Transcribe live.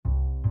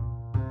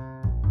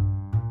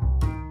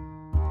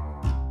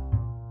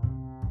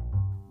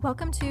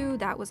Welcome to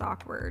That Was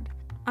Awkward.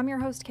 I'm your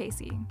host,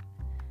 Casey.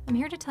 I'm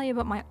here to tell you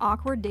about my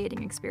awkward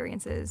dating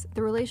experiences,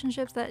 the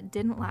relationships that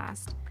didn't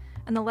last,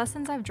 and the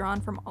lessons I've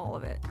drawn from all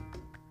of it.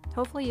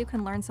 Hopefully you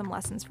can learn some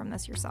lessons from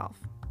this yourself.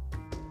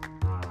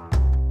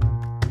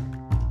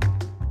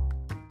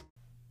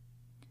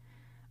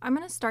 I'm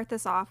going to start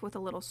this off with a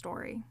little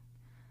story.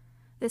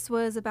 This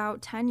was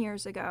about 10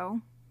 years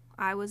ago.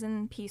 I was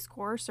in Peace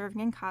Corps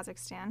serving in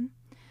Kazakhstan.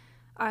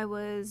 I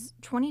was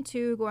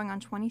 22 going on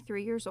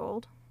 23 years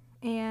old,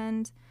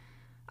 and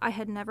I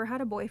had never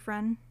had a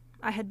boyfriend.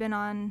 I had been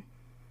on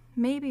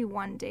maybe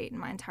one date in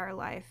my entire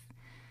life.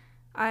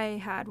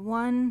 I had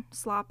one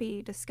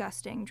sloppy,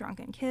 disgusting,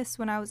 drunken kiss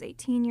when I was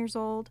 18 years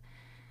old,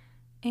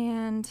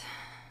 and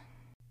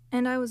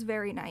I was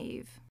very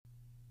naive.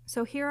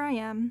 So here I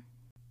am,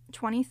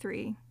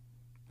 23,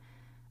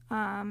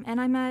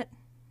 and I met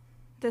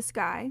this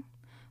guy.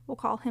 We'll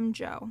call him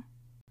Joe.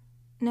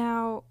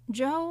 Now,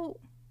 Joe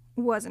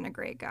wasn't a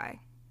great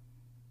guy,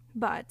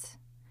 but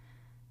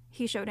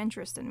he showed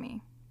interest in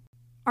me.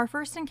 Our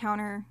first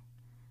encounter,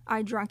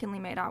 I drunkenly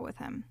made out with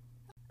him.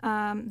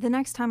 The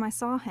next time I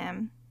saw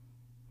him,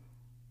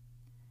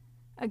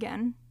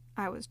 again,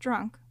 I was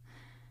drunk.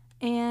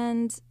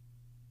 And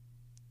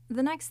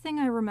the next thing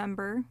I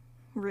remember,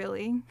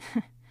 really,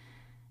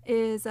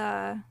 is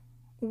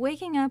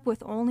waking up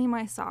with only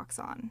my socks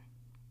on.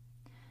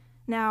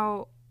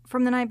 Now,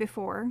 from the night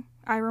before,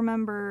 I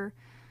remember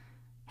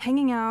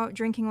hanging out,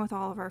 drinking with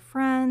all of our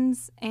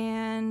friends,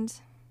 and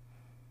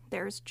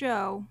there's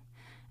Joe,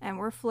 and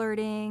we're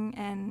flirting,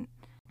 and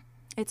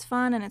it's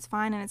fun, and it's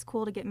fine, and it's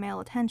cool to get male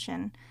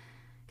attention,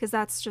 because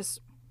that's just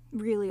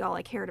really all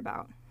I cared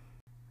about.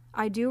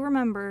 I do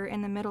remember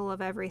in the middle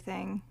of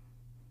everything,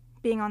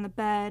 being on the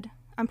bed.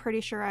 I'm pretty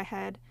sure I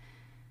had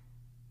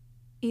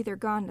either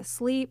gone to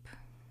sleep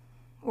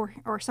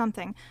or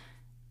something.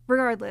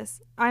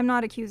 Regardless, I'm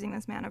not accusing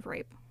this man of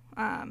rape.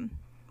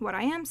 What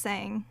I am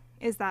saying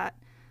is that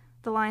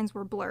the lines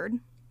were blurred,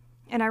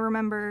 and I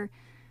remember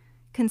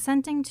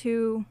consenting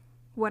to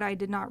what I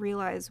did not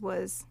realize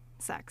was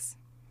sex.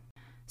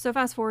 So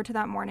fast forward to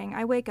that morning,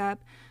 I wake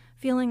up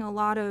feeling a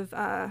lot of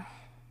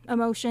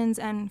emotions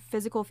and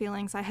physical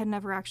feelings I had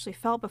never actually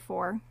felt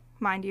before.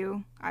 Mind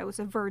you, I was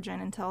a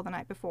virgin until the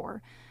night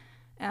before.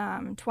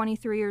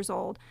 23 years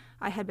old.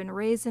 I had been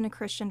raised in a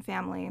Christian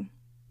family.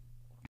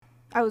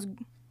 I was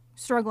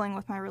struggling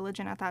with my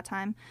religion at that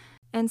time.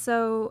 And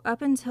so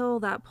up until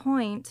that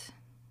point,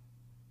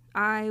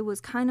 I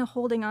was kind of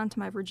holding on to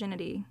my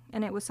virginity,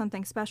 and it was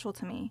something special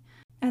to me.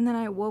 And then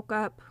I woke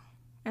up,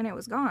 and it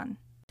was gone.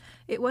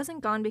 It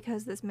wasn't gone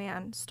because this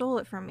man stole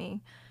it from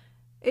me.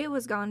 It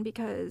was gone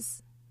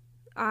because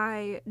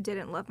I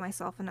didn't love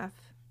myself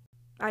enough.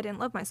 I didn't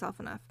love myself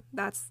enough.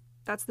 That's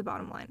the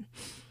bottom line.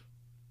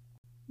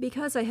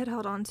 Because I had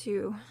held on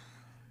to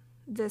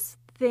this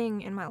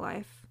thing in my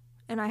life,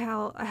 and I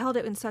held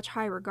it in such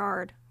high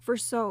regard for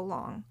so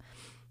long.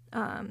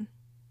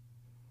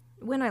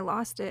 When I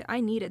lost it, I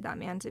needed that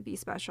man to be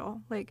special.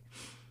 Like,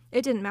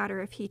 it didn't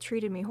matter if he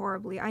treated me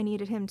horribly. I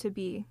needed him to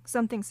be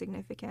something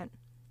significant.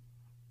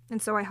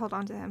 And so I held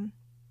on to him.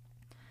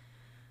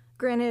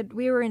 Granted,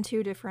 we were in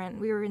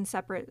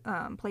separate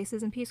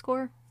places in Peace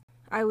Corps.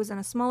 I was in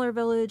a smaller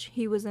village.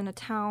 He was in a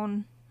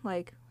town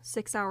like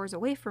 6 hours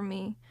away from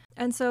me.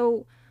 And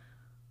so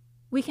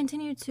we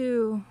continued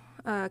to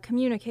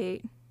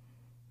communicate.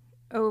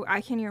 Oh,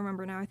 I can't even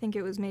remember now. I think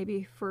it was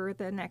maybe for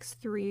the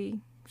next three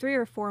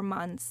or 4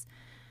 months.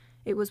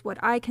 It was what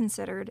I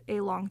considered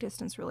a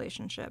long-distance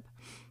relationship.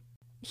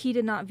 He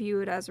did not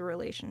view it as a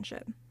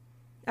relationship.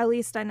 At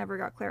least I never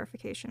got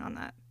clarification on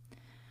that.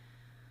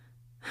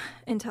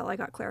 Until I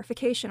got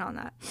clarification on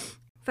that.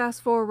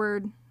 Fast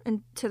forward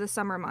into the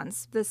summer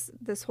months.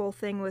 This whole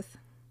thing with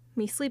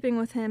me sleeping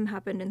with him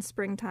happened in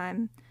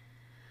springtime.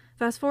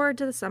 Fast forward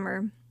to the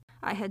summer.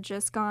 I had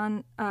just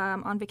gone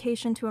on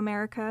vacation to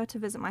America to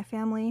visit my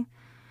family.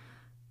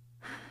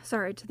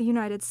 To the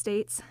United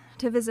States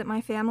to visit my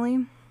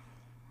family.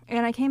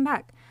 And I came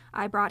back.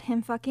 I brought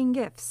him fucking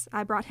gifts.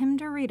 I brought him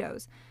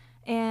Doritos.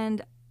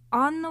 And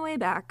on the way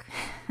back,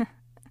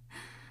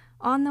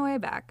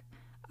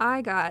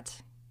 I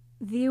got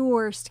the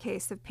worst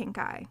case of pink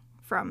eye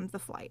from the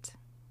flight.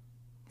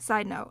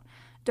 Side note,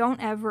 don't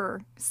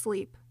ever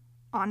sleep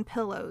on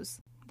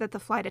pillows that the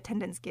flight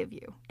attendants give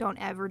you. Don't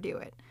ever do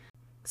it.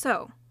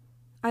 So,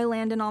 I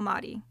land in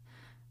Almaty.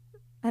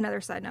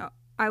 Another side note,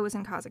 I was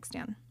in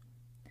Kazakhstan.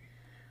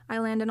 I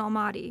land in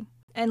Almaty,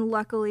 and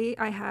luckily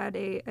I had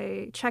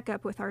a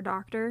checkup with our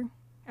doctor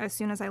as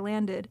soon as I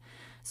landed.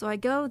 So I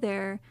go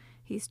there,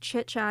 he's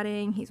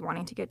chit-chatting, he's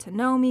wanting to get to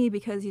know me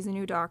because he's a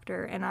new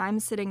doctor, and I'm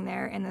sitting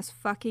there, and this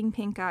fucking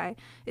pink eye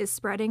is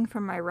spreading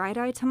from my right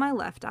eye to my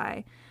left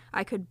eye.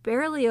 I could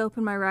barely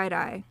open my right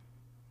eye,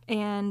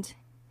 and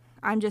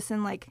I'm just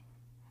in, like,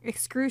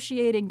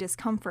 excruciating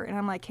discomfort, and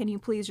I'm like, can you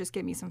please just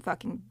give me some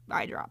fucking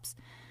eye drops?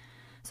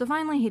 So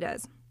finally he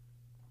does.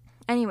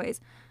 Anyways,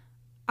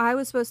 I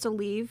was supposed to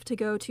leave to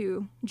go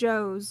to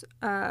Joe's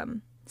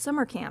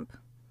summer camp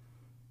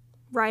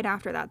right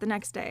after that, the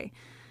next day.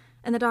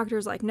 And the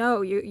doctor's like,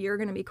 no, you're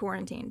going to be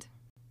quarantined.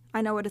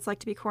 I know what it's like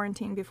to be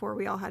quarantined before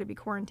we all had to be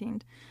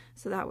quarantined.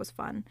 So that was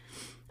fun.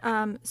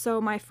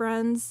 So my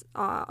friends,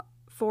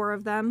 4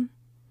 of them,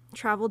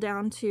 traveled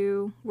down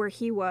to where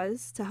he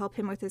was to help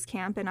him with his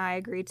camp, and I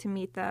agreed to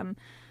meet them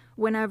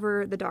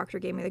whenever the doctor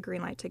gave me the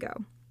green light to go.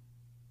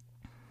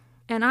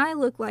 And I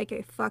look like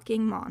a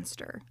fucking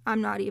monster.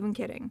 I'm not even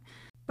kidding.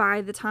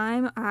 By the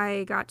time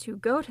I got to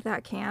go to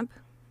that camp,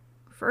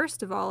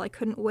 first of all, I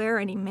couldn't wear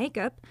any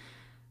makeup.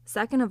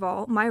 Second of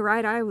all, my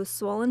right eye was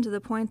swollen to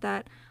the point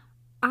that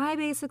I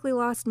basically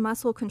lost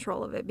muscle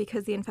control of it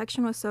because the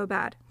infection was so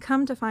bad.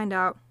 Come to find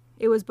out,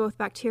 it was both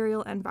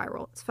bacterial and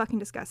viral. It's fucking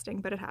disgusting,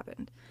 but it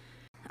happened.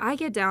 I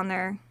get down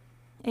there,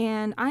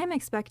 and I am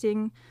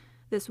expecting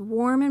this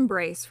warm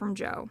embrace from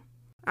Joe.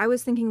 I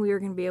was thinking we were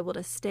going to be able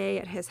to stay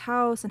at his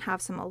house and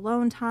have some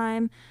alone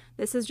time.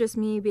 This is just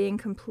me being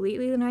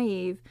completely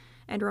naive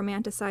and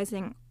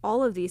romanticizing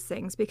all of these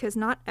things because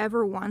not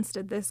ever once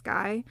did this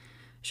guy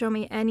show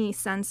me any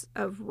sense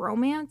of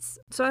romance.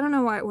 So I don't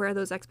know where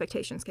those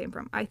expectations came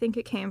from. I think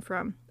it came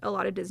from a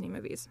lot of Disney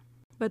movies.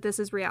 But this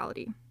is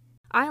reality.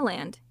 I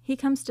land. He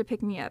comes to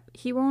pick me up.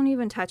 He won't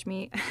even touch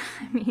me.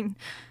 I mean,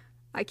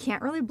 I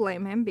can't really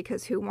blame him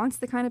because who wants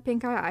the kind of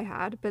pink eye I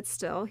had? But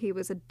still, he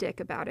was a dick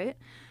about it.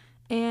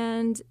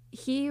 And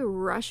he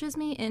rushes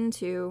me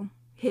into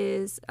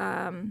his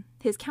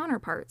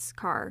counterpart's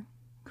car,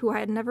 who I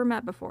had never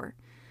met before.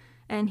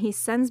 And he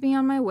sends me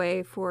on my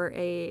way for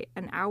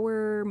an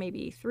hour,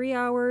 maybe 3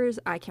 hours.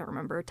 I can't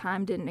remember.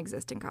 Time didn't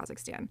exist in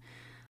Kazakhstan.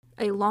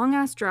 A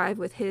long-ass drive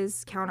with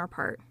his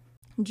counterpart.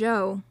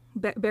 Joe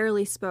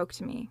barely spoke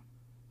to me.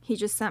 He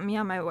just sent me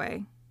on my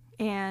way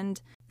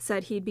and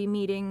said he'd be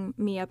meeting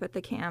me up at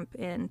the camp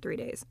in 3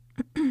 days.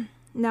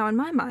 Now, in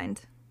my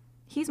mind,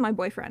 he's my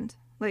boyfriend.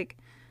 Like,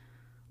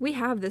 we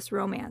have this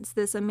romance,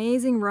 this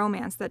amazing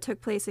romance that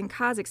took place in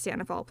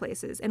Kazakhstan, of all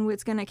places, and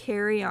it's going to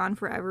carry on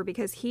forever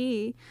because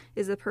he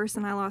is the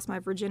person I lost my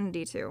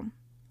virginity to.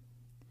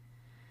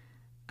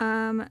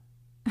 And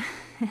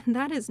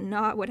that is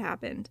not what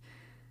happened.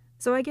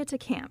 So I get to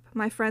camp.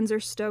 My friends are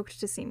stoked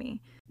to see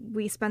me.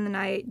 We spend the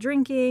night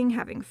drinking,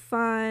 having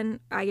fun.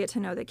 I get to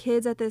know the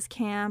kids at this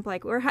camp.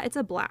 Like, it's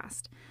a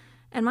blast.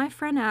 And my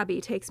friend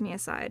Abby takes me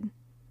aside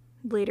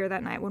later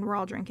that night when we're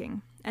all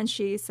drinking, and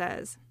she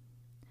says,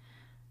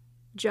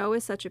 Joe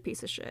is such a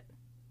piece of shit.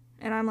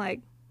 And I'm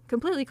like,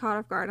 completely caught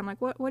off guard. I'm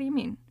like, what do you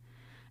mean?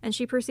 And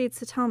she proceeds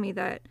to tell me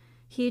that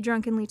he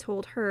drunkenly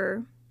told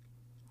her,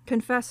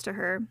 confessed to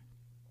her,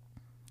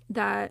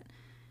 that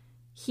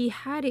he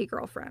had a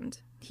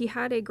girlfriend. He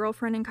had a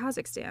girlfriend in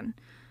Kazakhstan.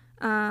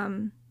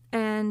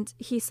 And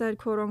he said,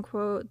 quote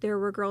unquote, there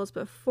were girls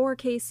before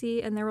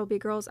Casey and there will be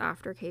girls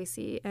after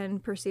Casey,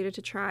 and proceeded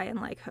to try and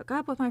like hook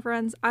up with my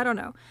friends. I don't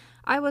know.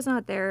 I was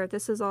not there.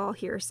 This is all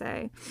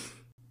hearsay.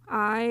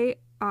 I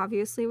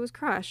obviously was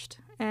crushed,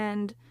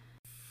 and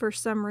for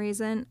some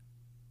reason,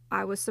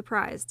 I was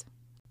surprised.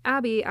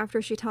 Abby,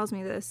 after she tells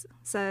me this,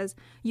 says,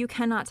 you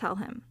cannot tell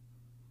him.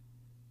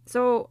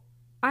 So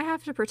I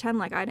have to pretend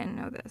like I didn't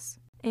know this.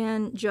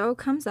 And Joe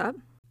comes up.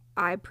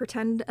 I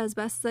pretend as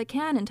best as I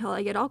can until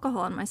I get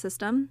alcohol in my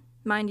system.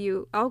 Mind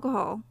you,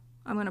 alcohol,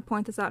 I'm going to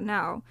point this out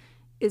now,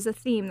 is a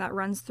theme that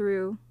runs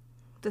through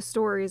the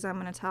stories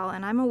I'm going to tell,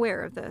 and I'm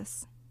aware of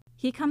this.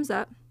 He comes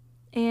up,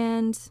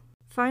 and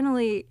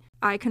finally,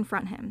 I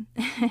confront him.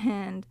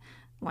 And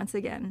once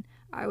again,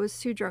 I was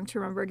too drunk to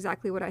remember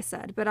exactly what I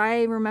said, but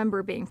I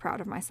remember being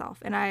proud of myself.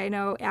 And I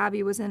know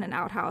Abby was in an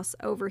outhouse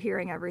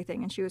overhearing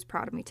everything, and she was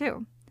proud of me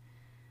too.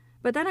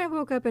 But then I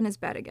woke up in his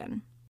bed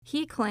again.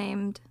 He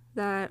claimed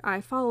that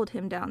I followed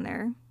him down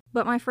there,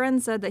 but my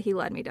friend said that he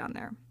led me down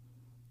there.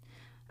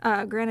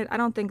 Granted, I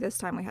don't think this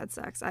time we had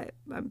sex.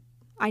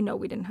 I know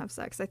we didn't have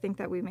sex. I think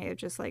that we may have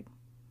just like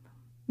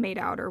made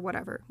out or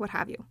whatever, what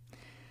have you.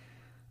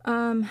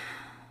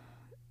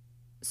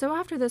 So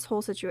after this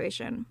whole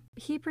situation,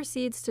 he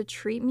proceeds to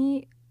treat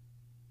me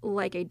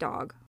like a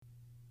dog.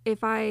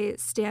 If I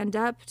stand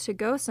up to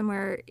go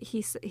somewhere,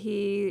 he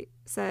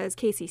says,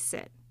 Casey,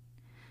 sit.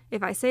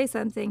 If I say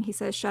something, he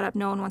says, shut up,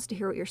 no one wants to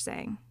hear what you're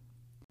saying.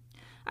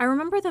 I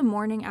remember the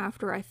morning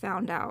after I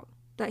found out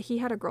that he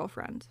had a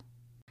girlfriend,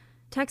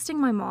 texting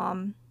my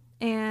mom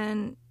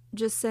and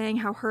just saying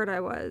how hurt I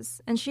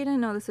was, and she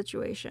didn't know the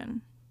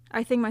situation.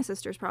 I think my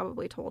sisters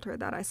probably told her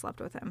that I slept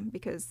with him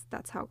because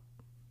that's how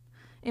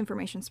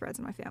information spreads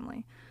in my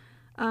family.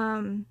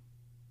 And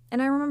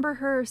I remember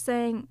her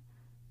saying,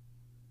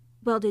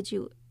 well,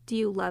 do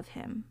you love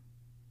him?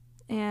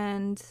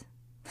 And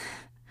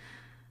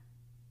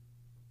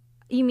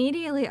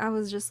immediately I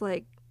was just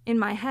like, in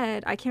my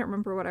head, I can't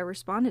remember what I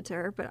responded to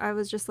her, but I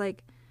was just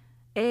like,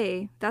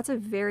 A, that's a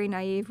very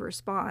naive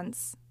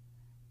response.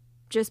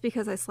 Just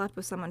because I slept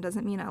with someone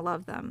doesn't mean I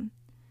love them.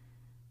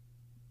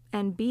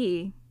 And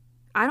B,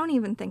 I don't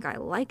even think I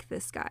like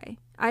this guy.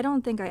 I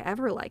don't think I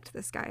ever liked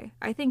this guy.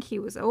 I think he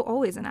was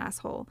always an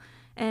asshole.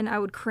 And I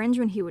would cringe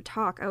when he would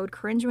talk. I would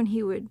cringe when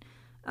he would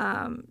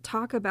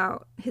talk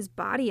about his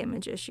body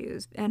image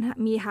issues and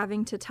me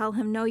having to tell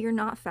him, no, you're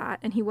not fat.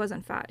 And he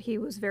wasn't fat. He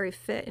was very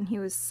fit and he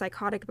was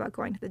psychotic about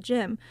going to the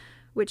gym,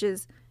 which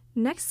is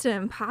next to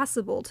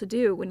impossible to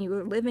do when you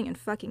were living in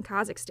fucking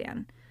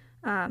Kazakhstan.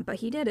 But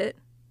he did it.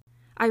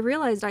 I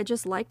realized I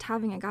just liked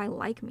having a guy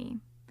like me.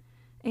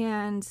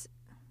 And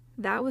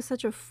that was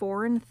such a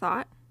foreign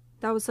thought.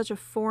 That was such a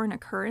foreign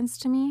occurrence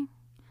to me,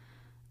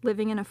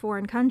 living in a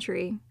foreign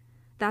country.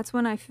 That's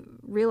when I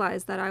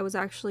realized that I was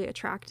actually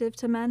attractive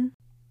to men.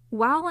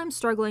 While I'm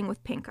struggling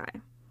with pink eye,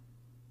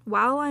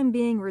 while I'm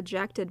being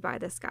rejected by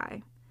this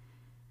guy,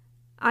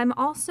 I'm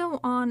also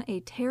on a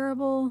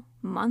terrible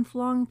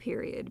month-long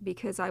period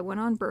because I went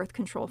on birth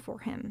control for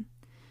him,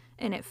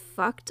 and it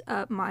fucked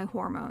up my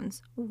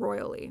hormones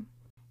royally.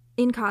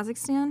 In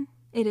Kazakhstan,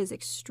 it is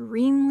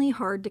extremely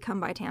hard to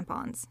come by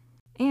tampons,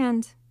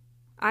 and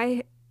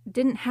I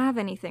didn't have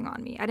anything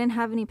on me. I didn't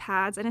have any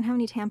pads. I didn't have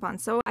any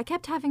tampons. So I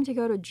kept having to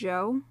go to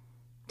Joe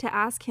to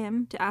ask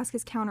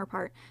his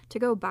counterpart to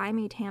go buy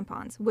me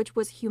tampons, which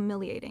was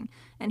humiliating.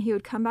 And he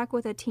would come back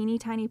with a teeny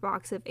tiny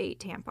box of 8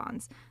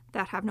 tampons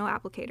that have no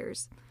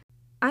applicators.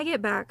 I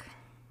get back,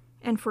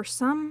 and for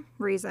some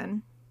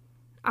reason,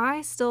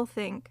 I still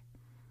think,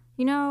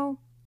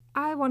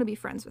 I want to be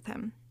friends with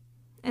him.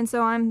 And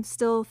so I'm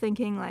still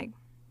thinking like,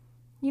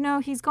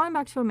 he's going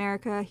back to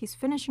America. He's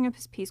finishing up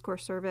his Peace Corps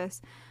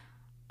service.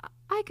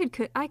 I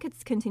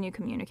could continue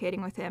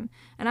communicating with him,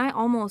 and I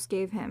almost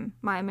gave him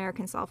my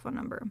American cell phone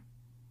number.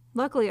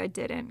 Luckily, I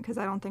didn't, because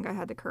I don't think I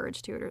had the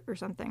courage to or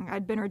something.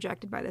 I'd been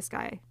rejected by this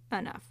guy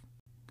enough.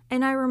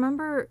 And I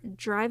remember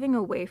driving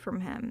away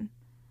from him,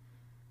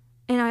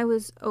 and I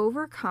was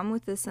overcome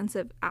with this sense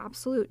of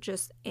absolute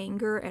just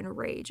anger and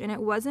rage, and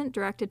it wasn't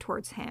directed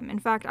towards him. In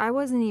fact, I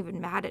wasn't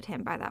even mad at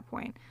him by that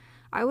point.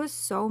 I was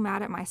so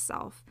mad at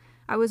myself.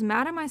 I was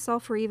mad at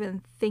myself for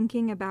even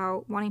thinking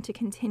about wanting to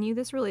continue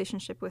this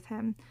relationship with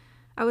him.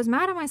 I was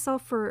mad at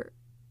myself for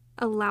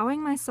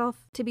allowing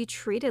myself to be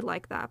treated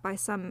like that by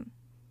some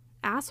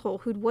asshole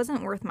who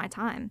wasn't worth my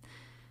time.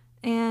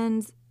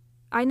 And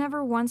I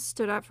never once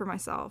stood up for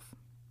myself.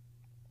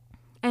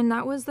 And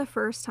that was the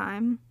first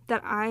time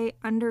that I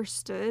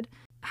understood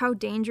how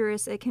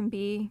dangerous it can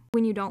be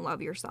when you don't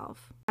love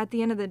yourself. At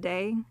the end of the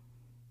day,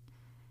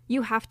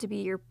 you have to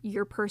be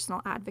your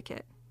personal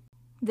advocate.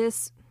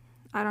 This,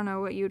 I don't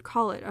know what you'd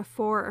call it, a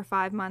 4 or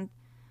 5 month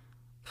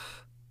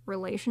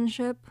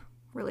relationship,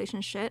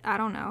 I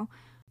don't know.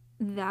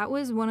 That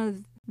was one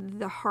of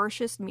the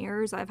harshest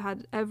mirrors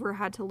I've ever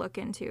had to look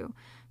into,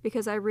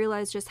 because I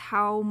realized just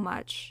how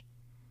much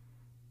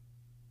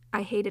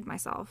I hated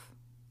myself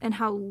and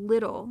how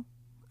little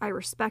I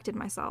respected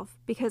myself,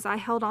 because I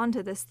held on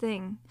to this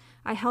thing.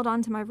 I held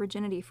on to my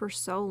virginity for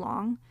so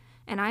long,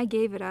 and I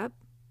gave it up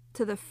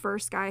to the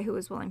first guy who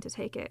was willing to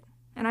take it.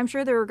 And I'm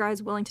sure there were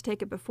guys willing to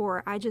take it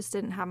before. I just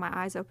didn't have my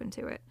eyes open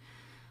to it.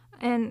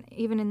 And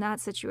even in that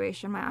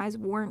situation, my eyes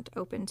weren't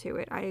open to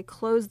it. I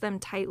closed them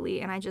tightly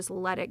and I just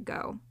let it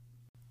go.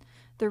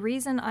 The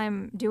reason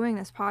I'm doing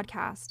this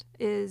podcast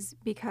is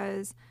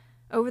because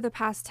over the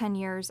past 10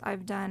 years,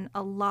 I've done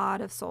a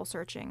lot of soul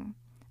searching.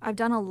 I've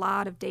done a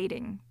lot of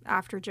dating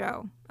after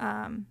Joe,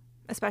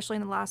 especially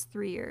in the last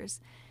 3 years.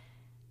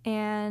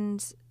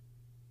 And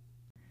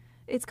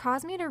it's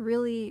caused me to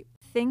really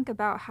think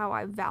about how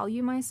I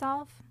value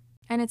myself,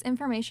 and it's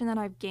information that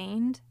I've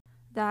gained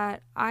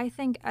that I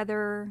think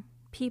other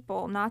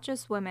people, not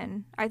just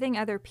women, I think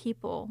other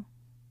people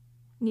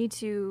need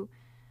to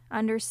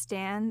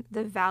understand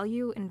the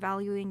value in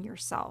valuing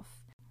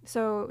yourself.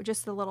 So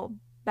just a little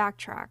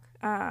backtrack.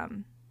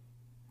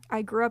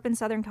 I grew up in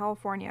Southern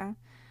California.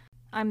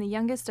 I'm the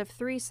youngest of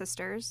 3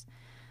 sisters,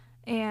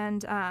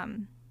 and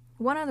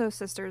one of those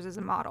sisters is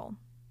a model.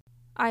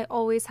 I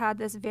always had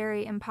this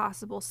very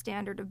impossible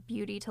standard of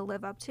beauty to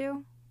live up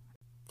to.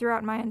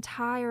 Throughout my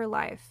entire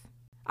life,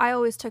 I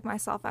always took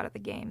myself out of the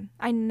game.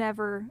 I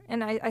never,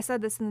 and I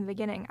said this in the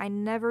beginning, I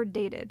never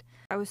dated.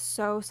 I was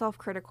so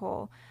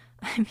self-critical.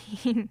 I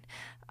mean,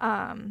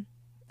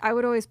 I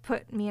would always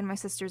put me and my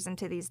sisters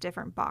into these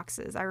different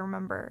boxes. I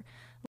remember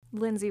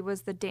Lindsay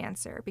was the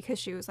dancer because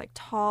she was like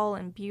tall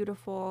and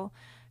beautiful.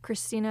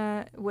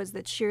 Christina was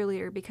the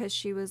cheerleader because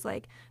she was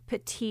like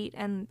petite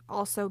and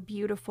also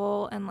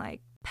beautiful and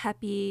like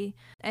peppy.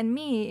 And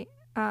me,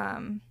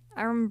 I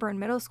remember in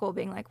middle school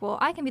being like, well,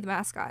 I can be the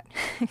mascot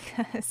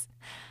because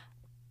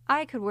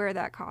I could wear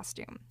that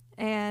costume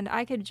and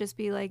I could just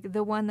be like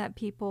the one that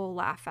people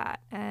laugh at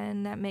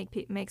and that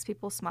makes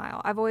people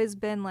smile. I've always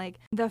been like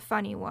the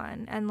funny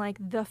one and like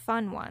the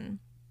fun one.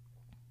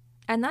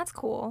 And that's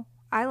cool.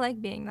 I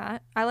like being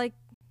that. I like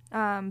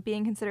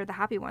being considered the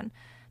happy one.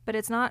 But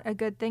it's not a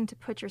good thing to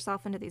put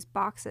yourself into these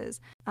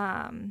boxes.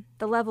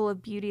 The level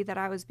of beauty that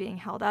I was being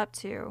held up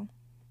to,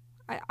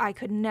 I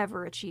could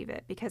never achieve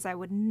it because I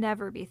would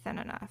never be thin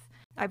enough.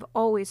 I've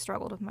always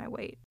struggled with my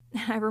weight.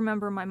 I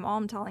remember my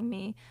mom telling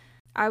me,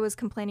 I was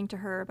complaining to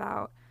her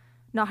about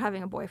not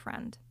having a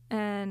boyfriend.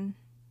 And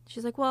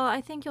she's like, well,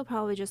 I think you'll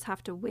probably just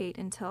have to wait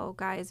until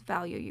guys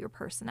value your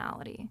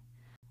personality.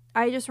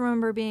 I just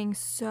remember being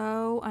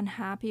so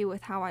unhappy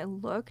with how I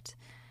looked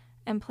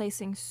and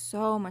placing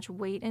so much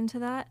weight into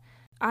that.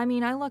 I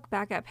mean, I look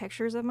back at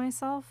pictures of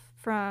myself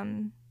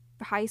from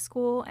high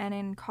school and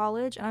in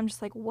college, and I'm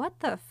just like, what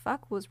the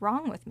fuck was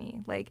wrong with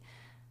me? Like,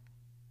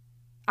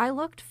 I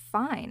looked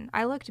fine.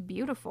 I looked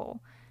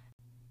beautiful.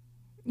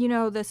 You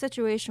know, the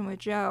situation with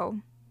Joe,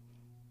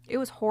 it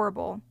was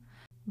horrible.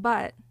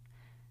 But,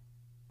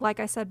 like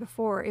I said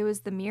before, it was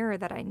the mirror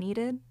that I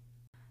needed.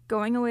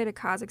 Going away to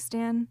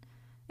Kazakhstan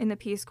in the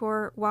Peace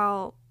Corps,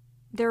 while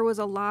there was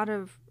a lot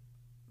of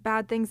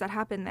bad things that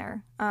happened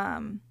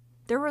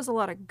there was a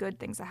lot of good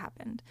things that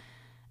happened.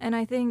 And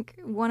I think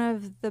one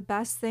of the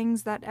best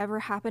things that ever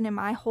happened in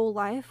my whole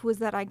life was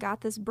that I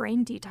got this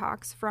brain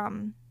detox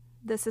from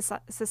the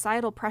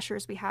societal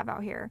pressures we have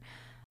out here.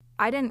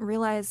 I didn't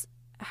realize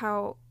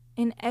how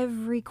in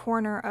every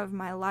corner of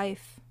my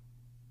life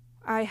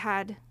I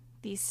had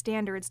these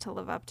standards to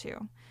live up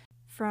to,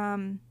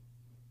 from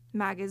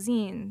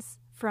magazines,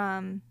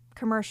 from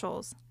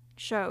commercials,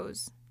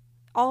 shows,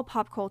 all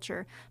pop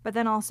culture, but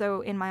then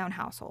also in my own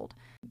household.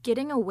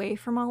 Getting away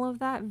from all of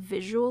that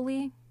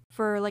visually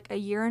for like a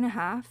year and a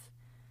half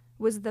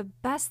was the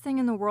best thing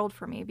in the world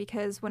for me,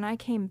 because when I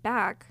came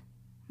back,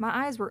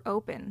 my eyes were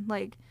open.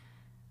 Like,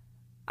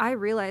 I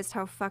realized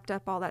how fucked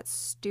up all that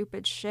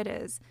stupid shit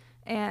is,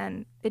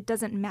 and it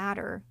doesn't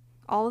matter.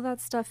 All of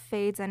that stuff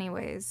fades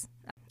anyways.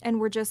 And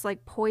we're just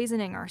like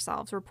poisoning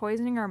ourselves. We're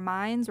poisoning our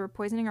minds. We're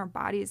poisoning our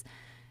bodies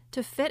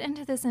to fit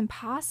into this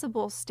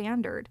impossible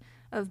standard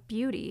of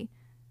beauty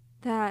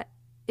that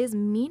is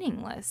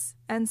meaningless.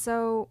 And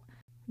so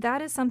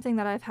that is something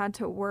that I've had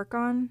to work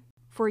on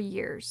for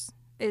years,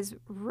 is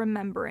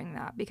remembering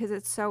that, because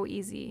it's so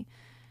easy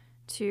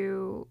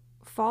to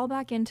fall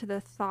back into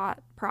the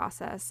thought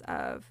process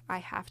of, I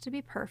have to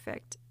be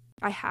perfect.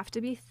 I have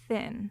to be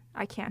thin.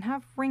 I can't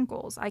have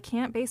wrinkles. I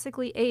can't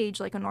basically age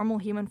like a normal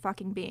human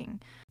fucking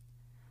being.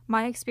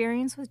 My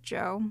experience with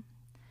Joe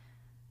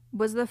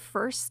was the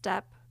first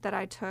step that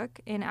I took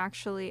in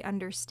actually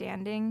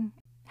understanding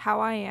how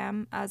I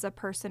am as a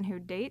person who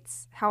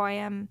dates, how I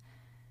am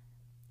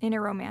in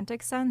a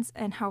romantic sense,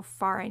 and how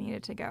far I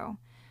needed to go.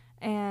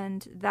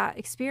 And that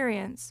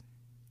experience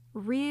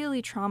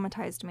really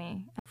traumatized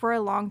me for a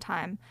long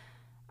time.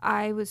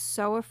 I was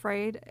so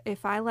afraid,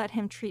 if I let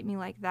him treat me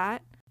like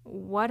that,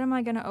 what am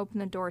I going to open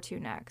the door to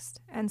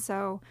next? And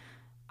so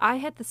I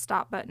hit the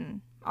stop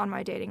button on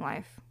my dating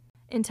life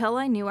until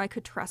I knew I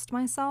could trust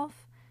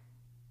myself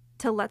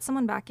to let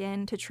someone back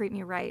in to treat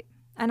me right.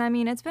 And I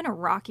mean, it's been a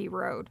rocky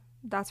road,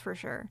 that's for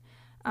sure.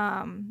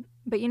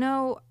 But you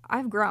know,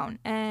 I've grown.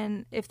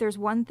 And if there's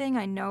one thing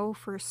I know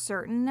for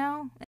certain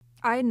now,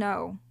 I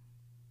know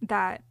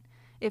that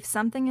if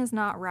something is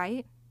not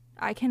right,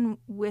 I can,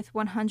 with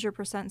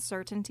 100%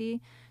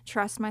 certainty,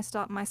 trust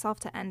myself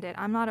to end it.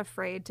 I'm not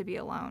afraid to be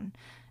alone.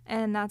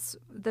 And that's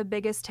the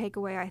biggest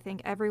takeaway I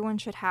think everyone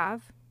should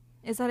have,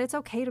 is that it's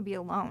okay to be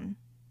alone,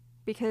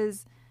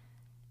 because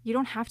you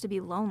don't have to be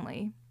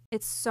lonely.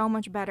 It's so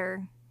much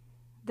better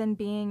than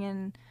being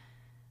in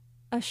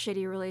a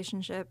shitty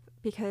relationship,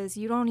 because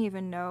you don't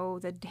even know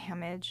the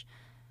damage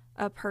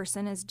a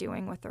person is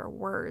doing with their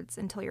words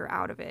until you're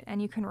out of it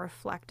and you can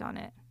reflect on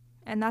it.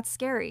 And that's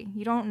scary.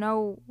 You don't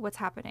know what's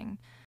happening.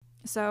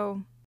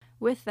 So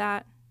with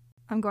that,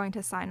 I'm going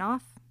to sign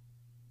off.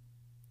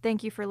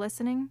 Thank you for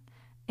listening.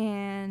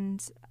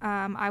 And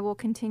I will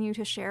continue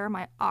to share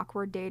my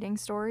awkward dating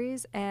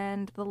stories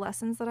and the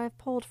lessons that I've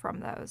pulled from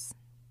those.